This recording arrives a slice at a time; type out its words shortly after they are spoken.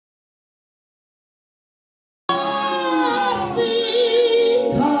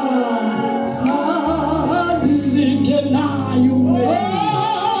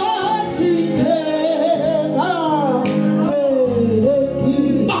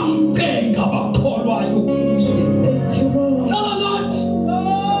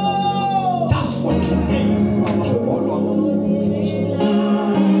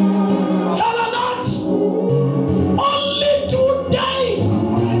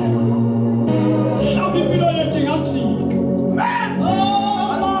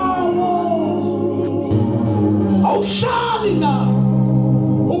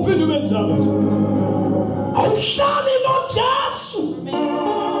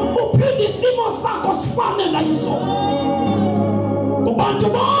ezifanele izo kubantu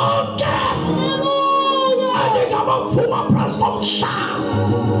bonke abavuma phakathi komhlaba.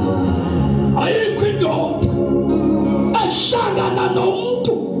 Ayikho indoda ehlangana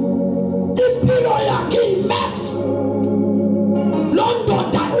nomuntu impilo yakhe imesi loo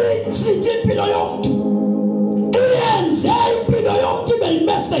ndoda uyitshintshe impilo yomuntu iyenze impilo yomuntu ibe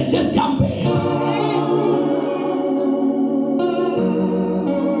imessage ezihambela.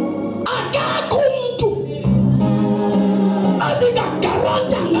 Akakho umuntu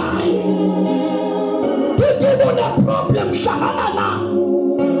adingagaranta ngaye tutubona problem hlangana nawo.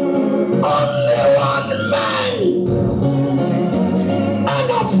 Only one man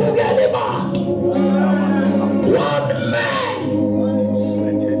angavukela abantu, one man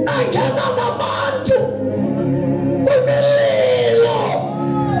angena nabantu kwimililo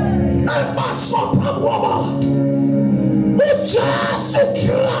ebaswa phambi kwabantu. uJesu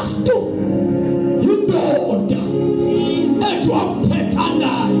Kristu yindoda edwaphetha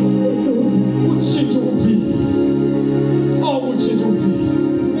nayo utshintsha ukuphila. Utshintsha ukuphila,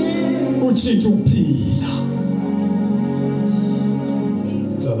 utshintsha ukuphila.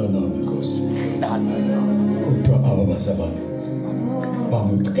 Kodwa aba basabane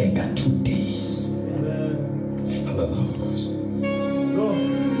bamucenga 2 days.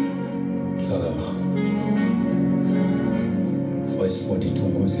 Verse 42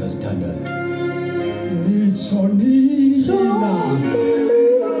 Nkosi yasithandaza. Nitshonila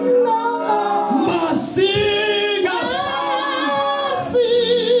masinga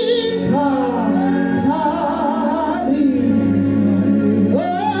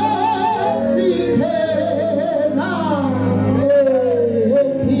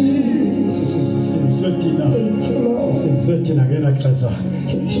thina ngena xesha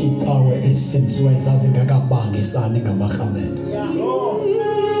icawe esenziwe zazingakabangisani ngamahamela.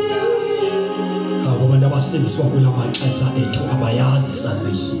 Abantu abasindiswa kula maxesha ethu abayazi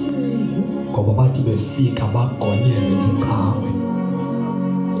salvation ngoba bathi befika bagonyelwe icawe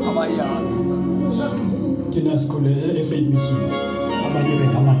abayazi. Thina sikhule e-faith mission, abanye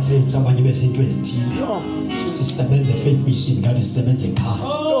bengama-church, abanye bezinto ezithile. Sisebenza e-faith mission kanti sisebenza ekhaya.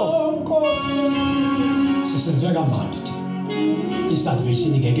 Sisenziwe kamandi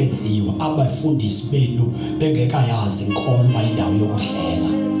isalvation ingeke enziwa abafundisi benu bengekayazi inkolo bayindawo yokudlela.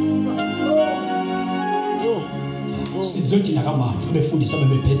 Sizothina kamandi abefundisi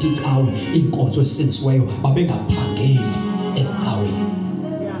abebephethe icawe inkonzo esenzisiweyo babengaphangeli ezicaweni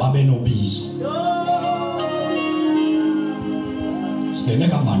babenobizo. Singene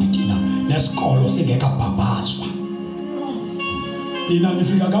kamandi thina nesikolo singekabhabhazwa. Nina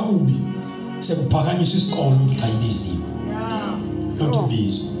nifika kakubi sekuphakanyiswa isikolo umuntu ayibiziwe.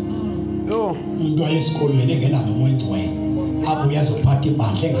 Notubizo. Umuntu ayesikolweni engena nomoya ngcwele abuye azophatha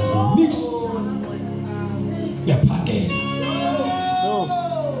ibandla engazimix yaphakela.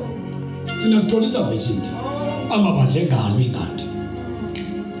 Thina sitholisa vision amabandla engalo ingadi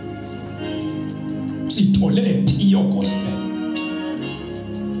sithole pure gospel.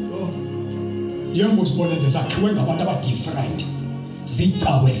 Yengo sibona nje sakhiwe ngabantu abadifferent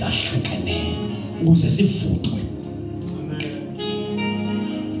zicawe zahlukeneyo ukuze sivuthwe.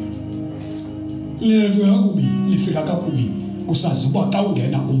 Lifika kakubi kusazi uba xa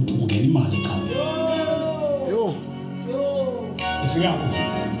ungena umuntu ungena imali ecawe. Lifika kakubi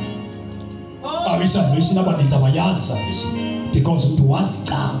abisalvation abaninzi abayazi salvation because umuntu wazi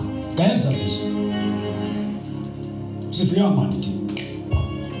icawe ngaye salvation. Sifika manje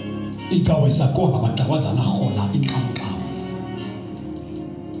icawe sakona abaqakwazana hola inkamkawe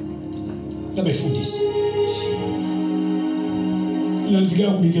labefundisi.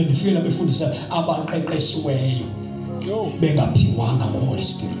 Nifika kubikela nifika labefundisa abaqeqeshiweyo bengaphiwanga ngoHoly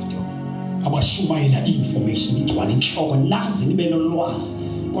Spirit abashumayela information igcwala inhloko nazi nibe nolwazi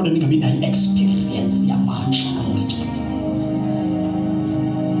kodwa ningabi nayo experience yamandla kaMoya.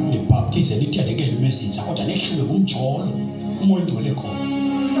 Nibaptize nithathekele imessage kodwa nehlule kumjolo umoya ngcwele khona.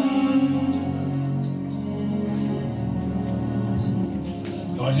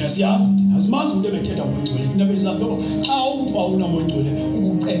 Yona siyazi asimazi umuntu ebethetha umoya ngcwele indaba ezanto awuba unamoya ngcwele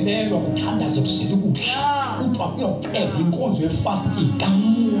ukuqebelwa ukuthandaza kusila ukudla kuthiwa kuyoqeba inkonzo ye-fasting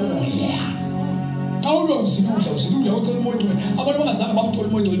kamoya. Awulo usiludla ucela umoya ngcwele. Abantu bangazange bamthola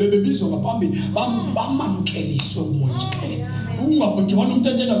umoya ngcwele bebebizwa ngaphambili bamamkeliswe umoya ngcwele. Ungabudibana umuntu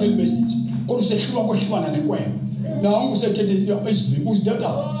ethetha kule message kodwa usehlulwa kwehlukana nenkwenkwe. Nawe usethethe izimbuzi data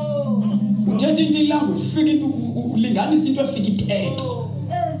uthetha into ilanguage ufika into ulinganisa into efika ithetho.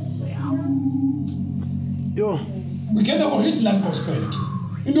 We get the original gospel.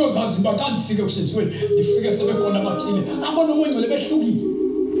 Into zazi bakandifike kusenziwe ndifike sebekhona bathile. Abantu omoya ngcwele behlukile.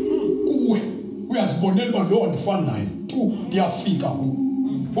 Kuwe uyazi ngiyazibonela uba lo andifani naye tu ndiyafika kuwo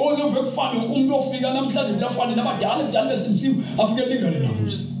ngoze uve kufana umuntu ofika namhlanje kuyafana nabadala njalo besimsiwe afike lingane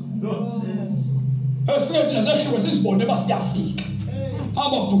nakuthi efike thina sehliwe sizibone basiyafika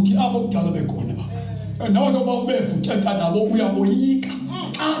ababhuti abokudala bekhona ba nawo noma ubevuthetha nabo uyaboyika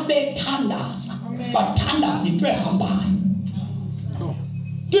abethandaza bathandaza into ehambayo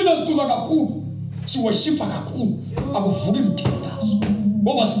thina sikhula kakhulu siweshipa kakhulu akuvuki imthandazo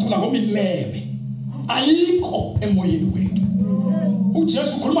ngoba sikhula ngomilebe ayikho emoyeni wethu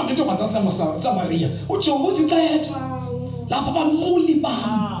uJesu ukhuluma nentombazana Samaria ujonga uzintetho lapha banquli ba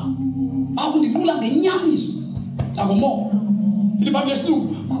akuniqula ngenyaniso akomo libambe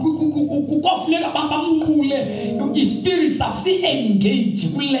lesilungu kukofuneka bamqule ispirits akusi engage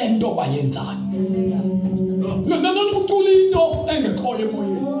kulento bayenzayo noma ukucula into engekhoyo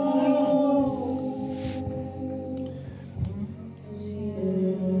emoyeni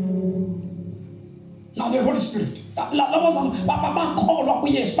now the Holy Spirit bakholwa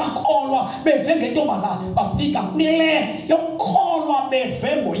kuYesu bakholwa beve ngentombazana bafika kule yokholwa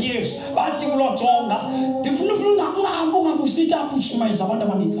beve ngoYesu bathi kulojonga ndifuna ungabusithi apho utshumayisa abantu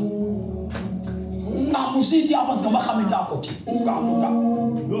abaninzi ungabusithi apha singamarhameti akho thi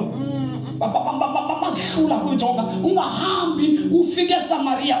basihlula kujonga ungahambi ufike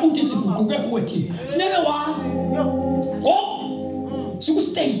eSamaria uthi siguquke kuwe thi funeke wazi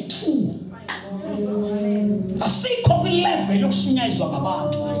siku-stage 2 asikho kwilevel yokushunyayizwa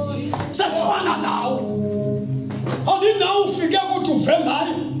ngabantu sesifana nawe andinawe ufike kuthi uve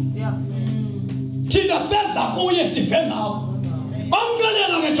ngayo thina seza kuye sive nawe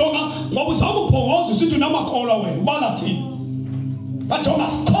bamkelela ngejonga ngoba uzama ukubhongoza usithi unamakholwa wena ubala thina bajonga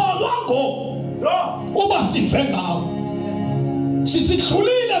sikholwa uba sive ngawe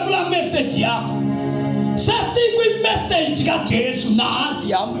sidlulile kula message yakho sesikwi-message kaJesu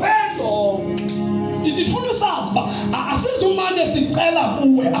nasi yamehlo ndifuna usazi uba asizumane sicela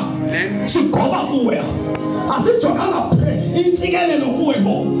kuwe sigoba kuwe asijonganga intsikelelo kuwe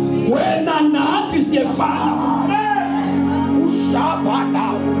bo wena nathi siyefana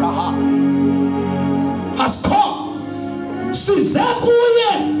ushabata uraha asikho size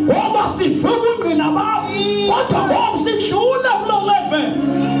kuye ngoba sifuna ubungqina bakho kodwa ngoba sidlule kulo level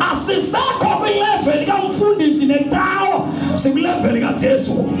asisekho kwilevel kamfundisi netawo sikulevel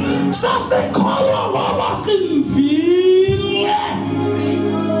kaJesu sasikholwa ngoba simvile.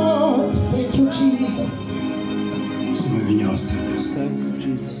 Thank you Jesus.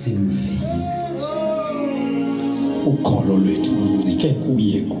 Simvile ukholo lwethu luncike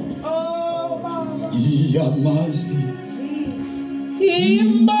kuye iyamazi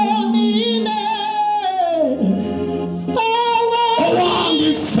imba